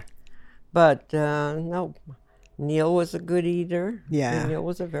 Yeah. But no, Neil was a good eater. Yeah. Neil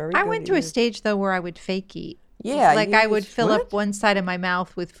was a very I good went through a eater. stage, though, where I would fake eat. Yeah, Like you I would just- fill what? up one side of my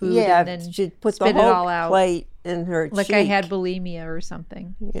mouth with food Yeah, and then she'd put spit the whole it all out. plate in her Like cheek. I had bulimia or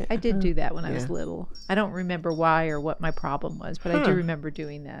something. Yeah. I did do that when I was Yeah. little. I don't remember why or what my problem was, but I do remember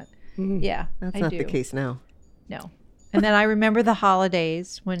doing that. Yeah, That's I not do. the case now. No. And then I remember the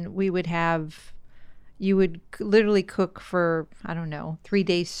holidays when we would you would literally cook for, 3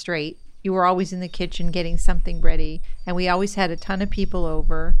 days straight. You were always in the kitchen getting something ready. And we always had a ton of people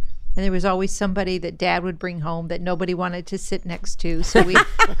over. And there was always somebody that Dad would bring home that nobody wanted to sit next to. So we,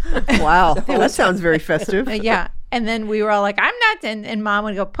 Wow. That sounds very festive. yeah. And then we were all like, "I'm not," and Mom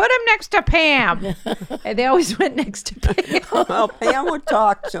would go, "Put him next to Pam." And they always went next to Pam. Well, Pam would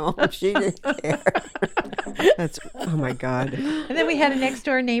talk to him. She didn't care. Oh my God. And then we had a next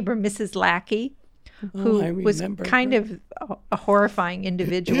door neighbor, Mrs. Lackey, who I was remember kind of a horrifying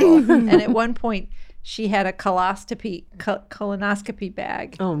individual. And at one point, she had a colonoscopy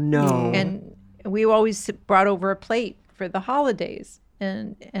bag. Oh no. And we always brought over a plate for the holidays.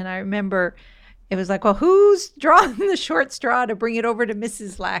 And I remember it was like, well, who's drawing the short straw to bring it over to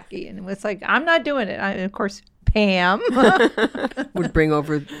Mrs. Lackey? And it was like, I'm not doing it. And of course, Pam. Would bring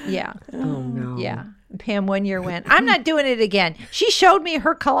over. Yeah. Oh no. Yeah. Pam one year went, I'm not doing it again. She showed me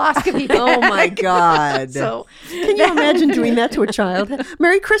her coloscopy bag. Oh my God. So Can you imagine doing that to a child?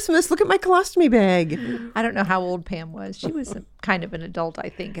 Merry Christmas. Look at my colostomy bag. I don't know how old Pam was. She was kind of an adult, I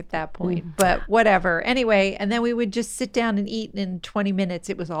think, at that point. But whatever. Anyway, and then we would just sit down and eat, and in 20 minutes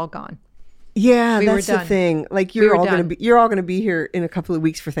it was all gone. Yeah, We were that's the done. thing. Like We were you're done. all gonna be here in a couple of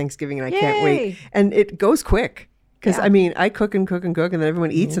weeks for Thanksgiving, and I can't wait. Yay. And it goes quick because Yeah. I mean, I cook and cook and cook, and then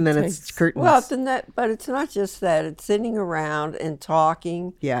everyone eats, and then it's curtains. Well, but it's not just that. It's sitting around and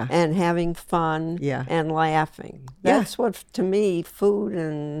talking Yeah. and having fun Yeah. and laughing. Yeah. That's what, to me, food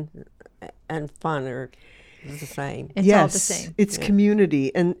and fun are the same. It's all the same. It's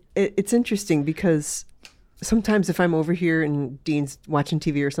community, and it's interesting because sometimes if I'm over here and Dean's watching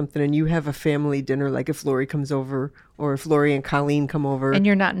TV or something, and you have a family dinner, like if Lori comes over or if Lori and Colleen come over, And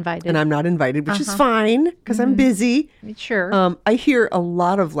you're not invited. and I'm not invited, which is fine because I'm busy. Sure. I hear a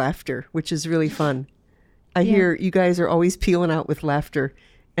lot of laughter, which is really fun. I hear you guys are always peeling out with laughter,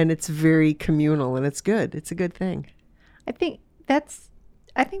 and it's very communal, and it's good. It's a good thing. I think that's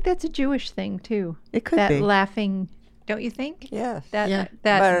a Jewish thing too. It could that be. laughing, don't you think? Yes. That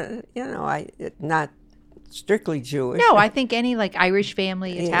But, not strictly Jewish. no, I think any like Irish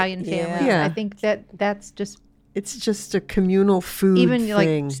family, Italian family. Yeah. I think that's just It's just a communal food even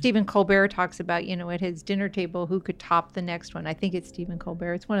thing. like Stephen Colbert talks about, at his dinner table, who could top the next one. I think it's Stephen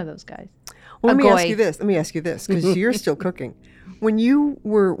Colbert. It's one of those guys. Well, a let me ask goy. you this. Let me ask you this, because you're still cooking. When you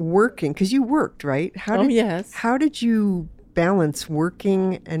were working, because you worked, right? Yes. How did you balance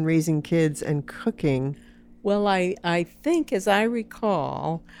working and raising kids and cooking? Well, I think, as I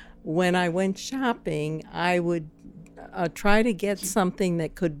recall, when I went shopping, I would try to get something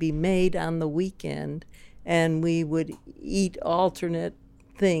that could be made on the weekend, and we would eat alternate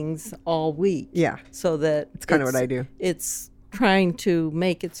things all week. Yeah. So that It's kind of what I do. It's trying to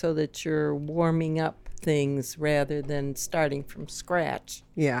make it so that you're warming up things rather than starting from scratch.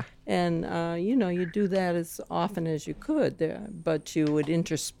 Yeah. And, you do that as often as you could, but you would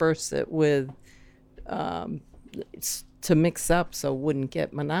intersperse it with to mix up so it wouldn't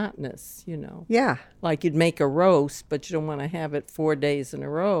get monotonous, Yeah. Like you'd make a roast, but you don't want to have it 4 days in a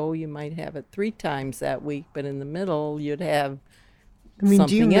row. You might have it 3 times that week, but in the middle you'd have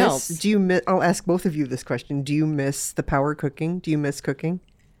something else. I'll ask both of you this question. Do you miss the power cooking? Do you miss cooking?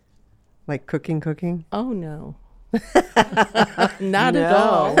 Like cooking? Oh, no. Not at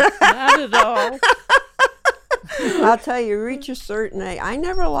all. Not at all. I'll tell you, reach a certain age. I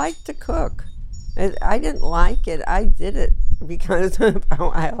never liked to cook. I didn't like it. I did it because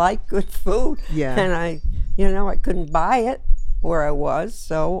I like good food. Yeah. And I couldn't buy it where I was,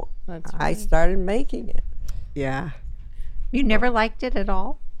 so That's I started making it. Yeah. You never liked it at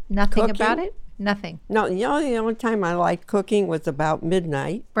all? Nothing about Cooking? it? Nothing. No, the only time I liked cooking was about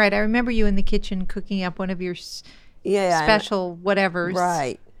midnight. Right. I remember you in the kitchen cooking up one of your Yeah. special whatevers.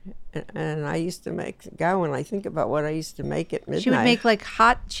 Right. And I used to make, when I think about what I used to make at midnight. She would make like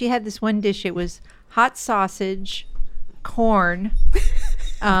she had this one dish. It was hot sausage, corn,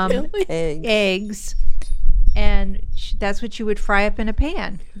 eggs, and that's what you would fry up in a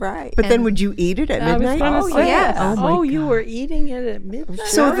pan. Right. But then would you eat it at I was midnight? gonna Oh, say, yes. Oh, my oh, you God. were eating it at midnight?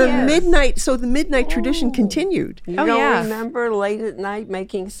 So the yes. midnight tradition continued. You Oh, don't yeah. remember late at night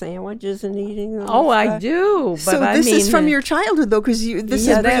making sandwiches and eating them? Oh, and I stuff? do. But So I this is mean, from your childhood, though, because this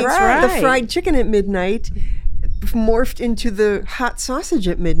Yeah, is that's the right. fried chicken at midnight morphed into the hot sausage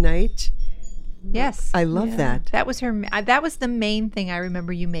at midnight. Yes. I love that. That was her. That was the main thing I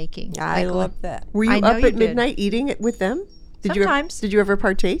remember you making. I Like, love that. Were you I know up you at did. midnight eating it with them? Sometimes. Did you ever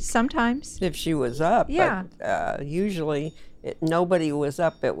partake? Sometimes. If she was up. Yeah. But usually nobody was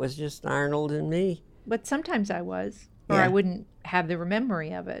up. It was just Arnold and me. But sometimes I was, or Yeah. I wouldn't have the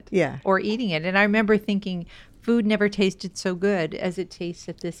memory of it. Yeah. Or eating it. And I remember thinking, food never tasted so good as it tastes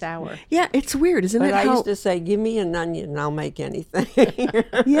at this hour. Yeah, it's weird, isn't But it? I How, used to say, give me an onion and I'll make anything.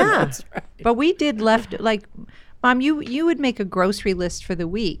 yeah. But we did like, Mom, you would make a grocery list for the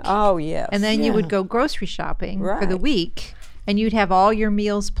week. Oh, yes. And then you would go grocery shopping for the Right. week. And you'd have all your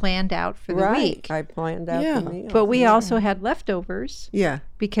meals planned out for the right. week. I planned out Yeah. the meal. But we also had leftovers. Yeah.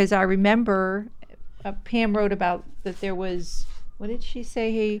 Because I remember Pam wrote about that there was, what did she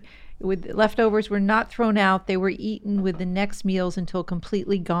say? With leftovers were not thrown out; they were eaten with the next meals until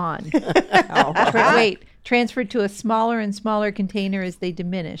completely gone. Transferred to a smaller and smaller container as they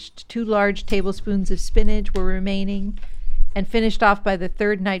diminished. 2 large tablespoons of spinach were remaining, and finished off by the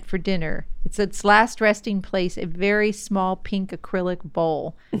third night for dinner. It's its last resting place, a very small pink acrylic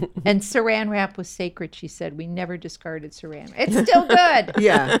bowl. And saran wrap was sacred, she said. We never discarded saran wrap. It's still good.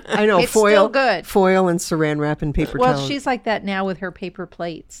 Yeah, I know. It's still good. Foil and saran wrap and paper Well, towels. she's like that now with her paper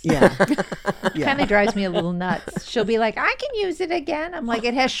plates. Yeah. Kind of drives me a little nuts. She'll be like, I can use it again. I'm like,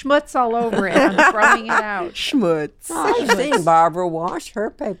 it has schmutz all over it. I'm throwing it out. Schmutz. I've seen Barbara wash her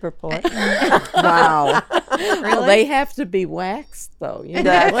paper plate. Wow. Well, they have to be waxed, though. You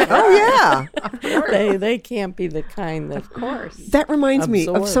know? Oh, yeah. They can't be the kind that, of course. That reminds me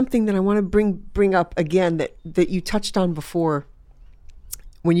of Absorb. something that I want to bring up again that you touched on before.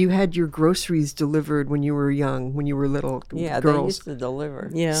 When you had your groceries delivered when you were young, when you were little Yeah, they girls. used to deliver.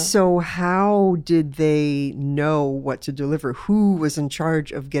 Yeah. So how did they know what to deliver? Who was in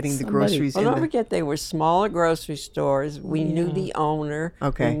charge of getting the Somebody- groceries Well, in don't the... forget they were smaller grocery stores. We knew the owner.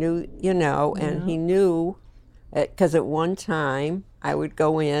 Okay. We knew, and he knew, because at one time I would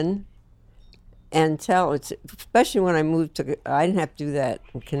go in and tell, especially when I moved to, I didn't have to do that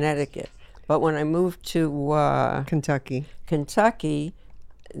in Connecticut, but when I moved to Kentucky,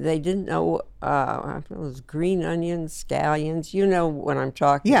 they didn't know, it was green onions, scallions, you know what I'm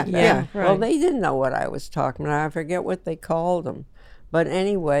talking Yeah, about. yeah. Well, they didn't know what I was talking about. I forget what they called them. But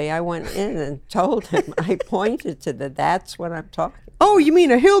anyway, I went in and told him, I pointed to that's what I'm talking about. Oh, you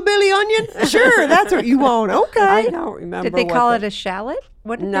mean a hillbilly onion? Sure, that's what you want. I Okay. don't remember. Did they what call it a shallot?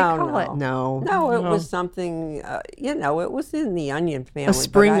 What did they call it? No. No, it was something, it was in the onion family. A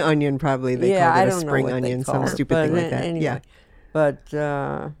spring but I- onion, probably. They yeah, called it I a don't know spring what onion, they some call it, stupid but thing like that. anyway. Yeah. But,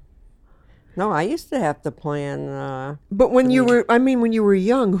 no, I used to have to plan. But when you were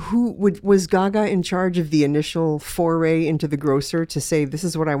young, was Gaga in charge of the initial foray into the grocer to say, this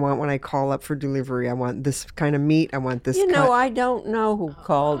is what I want when I call up for delivery. I want this kind of meat. I want this cut. I don't know who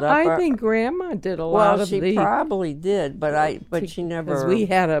called up. I think Grandma did a lot Well, of she the... probably did, but she never 'cause we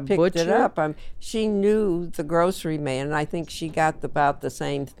had a picked it butcher. up. She knew the grocery man, and I think she got about the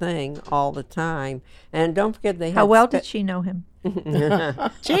same thing all the time. And don't forget they had How well did she know him?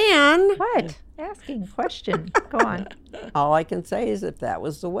 Jan! What? Asking question. Go on. All I can say is if that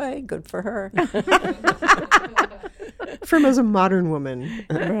was the way, good for her. Frima's a modern woman.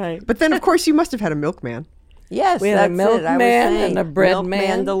 Right. But then, of course, you must have had a milkman. Yes, We had a that's it. I was milkman saying, and a bread milkman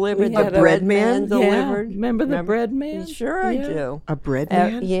man. delivered. We The had a bread man? man delivered. Yeah. Remember the bread man? Sure, I Yeah. do. A bread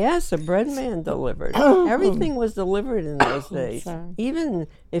man? Yes, a bread man delivered. Everything was delivered in those days. sorry. Even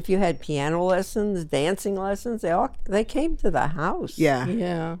if you had piano lessons, dancing lessons, they came to the house. Yeah.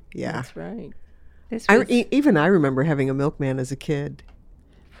 Yeah. Yeah. That's right. This I, was, even I remember having a milkman as a kid.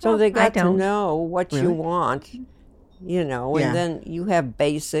 So they I got to don't. know what Really? you want, and Yeah. then you have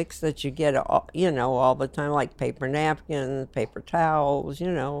basics that you get, all the time, like paper napkins, paper towels,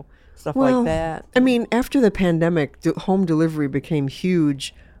 stuff like that. I mean, after the pandemic, home delivery became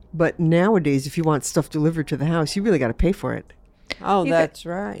huge. But nowadays, if you want stuff delivered to the house, you really got to pay for it. Oh, You that's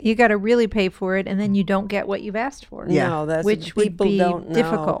right. you got to really pay for it, and then you don't get what you've asked for. Yeah. No, that's Which would people be don't know.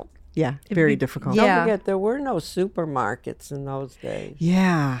 difficult. Yeah, very difficult. yeah. Don't forget, there were no supermarkets in those days.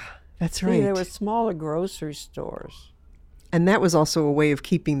 Yeah, that's See, right. there were smaller grocery stores. And that was also a way of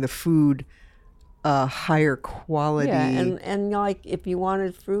keeping the food higher quality. Yeah, and like if you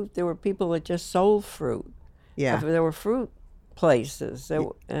wanted fruit, there were people that just sold fruit. Yeah. There were fruit places,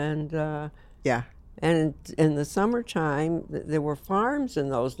 and Yeah. and in the summertime, there were farms in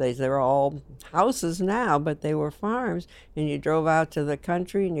those days. They were all houses now, but they were farms. And you drove out to the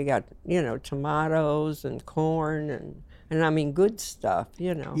country, and you got tomatoes and corn and I mean good stuff.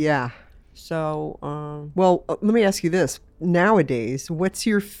 Yeah. So Well, let me ask you this. Nowadays, what's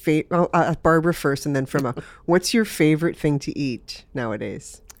your favorite, Barbara first and then Frima, what's your favorite thing to eat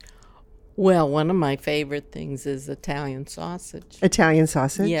nowadays? Well, one of my favorite things is Italian sausage. Italian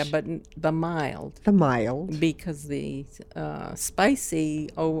sausage? Yeah, but the mild. The mild. Because the spicy,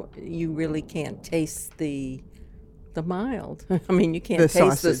 you really can't taste the mild. I mean, you can't The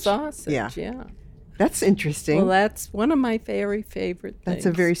taste the sausage. sausage. Yeah. That's interesting. Well, that's one of my very favorite things. That's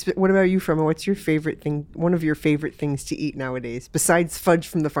a very. What about you, Frima? What's your favorite thing? One of your favorite things to eat nowadays, besides fudge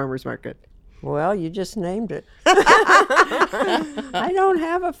from the farmer's market? well, you just named it. I don't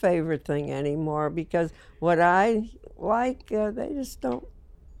have a favorite thing anymore because what I like, they just don't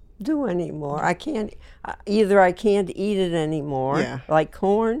do anymore. I can't eat it anymore. Yeah. Like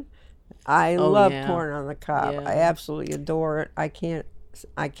corn, I Oh, love yeah. corn on the cob. Yeah. I absolutely adore it. I can't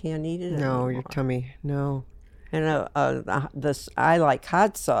eat it No, anymore. your tummy. No. And I like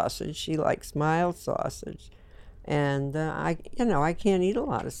hot sausage. She likes mild sausage, and I can't eat a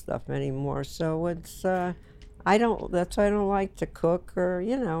lot of stuff anymore. So it's I don't. That's why I don't like to cook or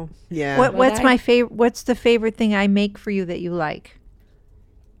Yeah. What's my favorite? What's the favorite thing I make for you that you like?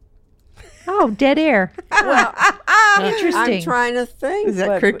 Oh, dead air. Well, Interesting. I'm trying to think. Is that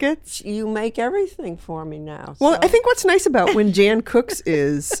but crickets? You make everything for me now. Well, so. I think what's nice about when Jan cooks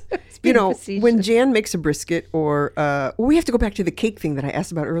is, you being know, facetious. when Jan makes a brisket or, well, we have to go back to the cake thing that I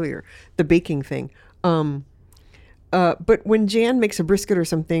asked about earlier, the baking thing. But when Jan makes a brisket or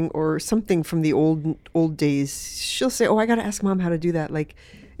something from the old days, she'll say, "Oh, I got to ask Mom how to do that." Like,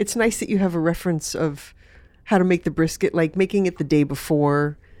 it's nice that you have a reference of how to make the brisket, like making it the day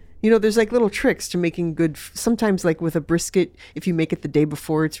before. You know, there's like little tricks to making good. Sometimes, like with a brisket, if you make it the day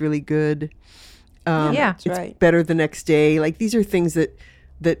before, it's really good. Yeah. That's It's right. better the next day. Like these are things that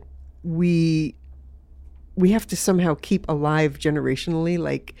we have to somehow keep alive generationally.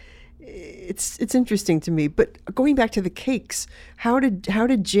 Like it's interesting to me. But going back to the cakes, how did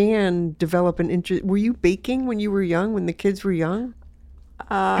Jan develop an interest? Were you baking when you were young, when the kids were young?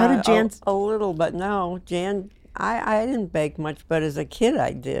 How did Jan? A little, but no, Jan. I didn't bake much, but as a kid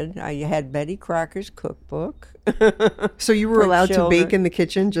I did. I had Betty Crocker's cookbook. So you were for allowed to children. bake in the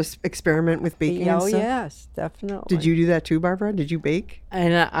kitchen, just experiment with baking and Oh stuff? yes, definitely. Did you do that too, Barbara? Did you bake?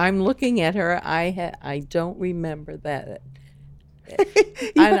 And I'm looking at her. I don't remember that.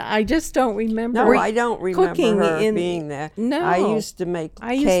 I just don't remember. No, I don't remember cooking her in- being there. No. I used to make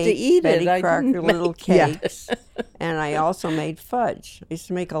I used to cakes, eat it. Betty I Crocker didn't little make it. cakes, and I also made fudge. I used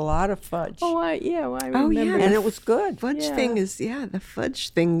to make a lot of fudge, Oh, I remember. Oh, yeah. and it was good. Fudge Yeah. thing is, the fudge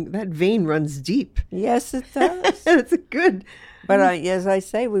thing, that vein runs deep. Yes, it does. It's good. But as I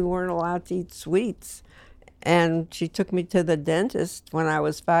say, we weren't allowed to eat sweets. And she took me to the dentist when I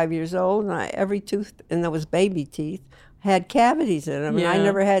was 5 years old, and every tooth, and there was baby teeth, had cavities in them. And I Yeah.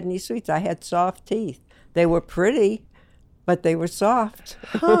 never had any sweets. I had soft teeth. They were pretty, but they were soft.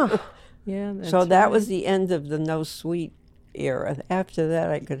 Yeah. That's So that right. was the end of the no sweet era. After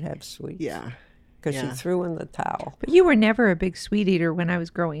that, I could have sweets. Yeah. Because yeah. she threw in the towel. But you were never a big sweet eater when I was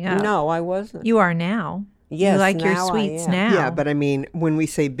growing up. No, I wasn't. You are now. Yes, You like your now I sweets am. now. Yeah, but I mean, when we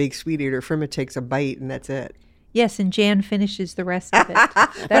say big sweet eater, Frima takes a bite and that's it. Yes, and Jan finishes the rest of it.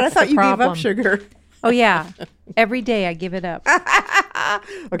 That's But I thought the you problem. gave up sugar. Oh, yeah. Every day I give it up.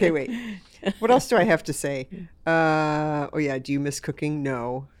 Okay, wait. What else do I have to say? Oh yeah, do you miss cooking?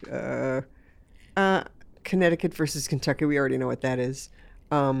 No. Connecticut versus Kentucky. We already know what that is.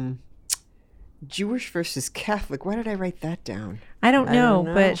 Jewish versus Catholic. Why did I write that down? I don't know,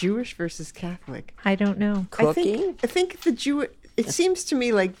 know. but Jewish versus Catholic. I don't know. Cooking? I think the Jew. It seems to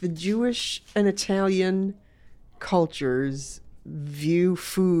me like the Jewish and Italian cultures view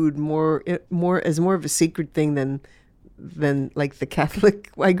food more as more of a sacred thing than like the Catholic.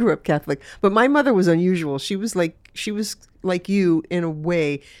 I grew up Catholic, but my mother was unusual. She was like you in a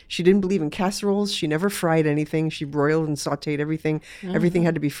way. She didn't believe in casseroles. She never fried anything. She broiled and sautéed everything. Everything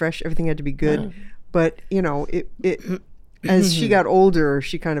had to be fresh. Everything had to be good. But you know, it as she got older,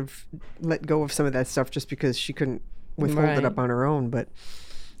 she kind of let go of some of that stuff just because she couldn't withhold it Right. up on her own. But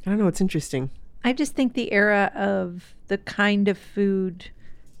I don't know. It's interesting. I just think the era of the kind of food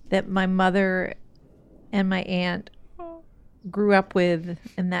that my mother and my aunt grew up with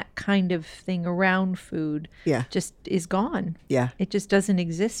and that kind of thing around food Yeah. just is gone. Yeah. It just doesn't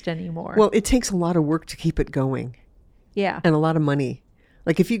exist anymore. Well, it takes a lot of work to keep it going yeah. and a lot of money.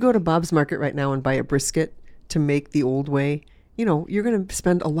 Like if you go to Bob's Market right now and buy a brisket to make the old way, you know, you're going to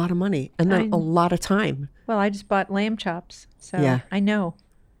spend a lot of money and then a lot of time. Well, I just bought lamb chops, so Yeah. I know.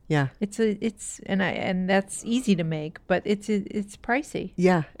 Yeah. And that's easy to make, but it's pricey.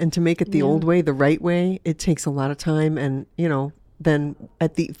 Yeah. And to make it the old way, the right way, it takes a lot of time. And, you know, then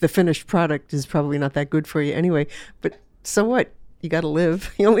at the finished product is probably not that good for you anyway. But so what? You got to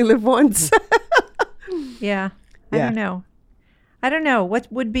live. You only live once. Yeah. Yeah. I don't know. What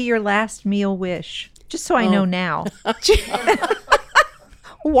would be your last meal wish? Just so I know now.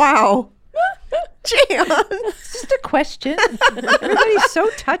 Wow. Jan. It's just a question. Everybody's so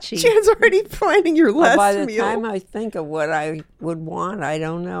touchy. Jan's already planning your last By the meal. time I think of what I would want, I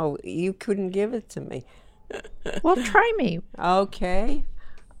don't know. You couldn't give it to me. Well, try me. Okay.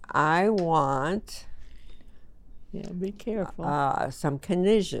 I want Yeah, be careful. some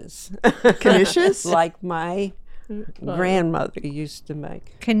knishes. Knishes? Like my grandmother used to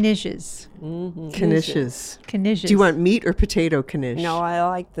make. Knishes. Knishes. Knishes. Do you want meat or potato knish? No, I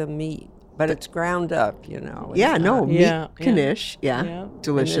like the meat, but it's ground up, you know. Yeah, It's no, not- meat Yeah, yeah. knish. Yeah, Yeah. And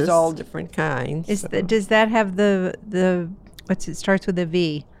delicious. there's all different kinds. Does that have the what's it starts with a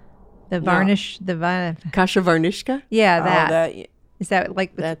V? The varnish, Kasha varnishka? yeah, Oh, that is that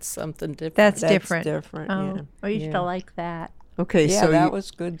like That's something different. that's that's different. different, Oh, yeah. I used Yeah. to like that. Okay, Yeah, so that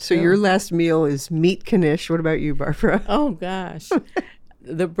was good, So too. your last meal is meat knish. What about you, Barbara? Oh gosh,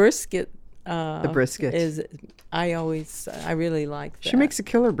 the brisket. The brisket. is I really like that. She makes a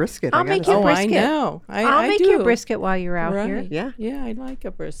killer brisket. I'll I gotta make you say. Oh, I brisket. know. I'll I make do. you a brisket while you're out Right. here. Yeah. Yeah, I like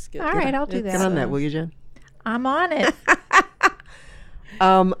a brisket. All right, I'll do It's, Get on that, will you, Jen? I'm on it.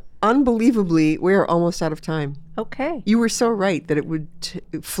 Unbelievably, we're almost out of time. Okay. You were so right that it would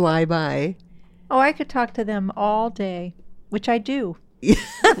fly by. Oh, I could talk to them all day, which I do.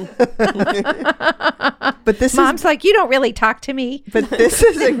 But this Mom's like, you don't really talk to me. But this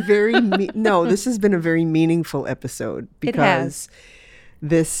is a very this has been a very meaningful episode because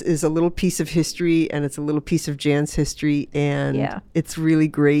this is a little piece of history and it's a little piece of Jan's history and it's really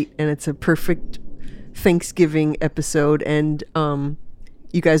great and it's a perfect Thanksgiving episode and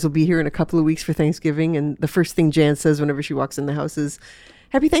you guys will be here in a couple of weeks for Thanksgiving and the first thing Jan says whenever she walks in the house is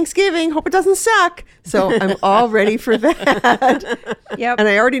Happy Thanksgiving. Hope it doesn't suck. So I'm all ready for that. Yep. And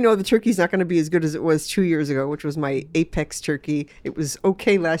I already know the turkey's not going to be as good as it was 2 years ago, which was my apex turkey. It was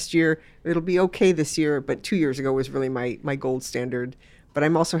okay last year. It'll be okay this year, but 2 years ago was really my gold standard. But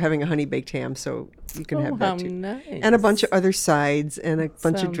I'm also having a honey baked ham, so you can have that too. Nice. And a bunch of other sides and a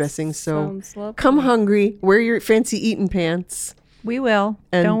bunch of dressings. So sounds lovely. come hungry. Wear your fancy eating pants. We will.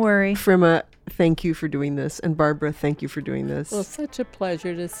 And Don't worry. Frima, thank you for doing this. And Barbara, thank you for doing this. Well, such a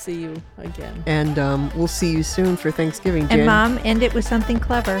pleasure to see you again. And we'll see you soon for Thanksgiving, Jan. And Mom, end it with something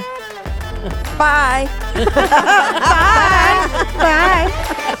clever. Bye. Bye. Bye.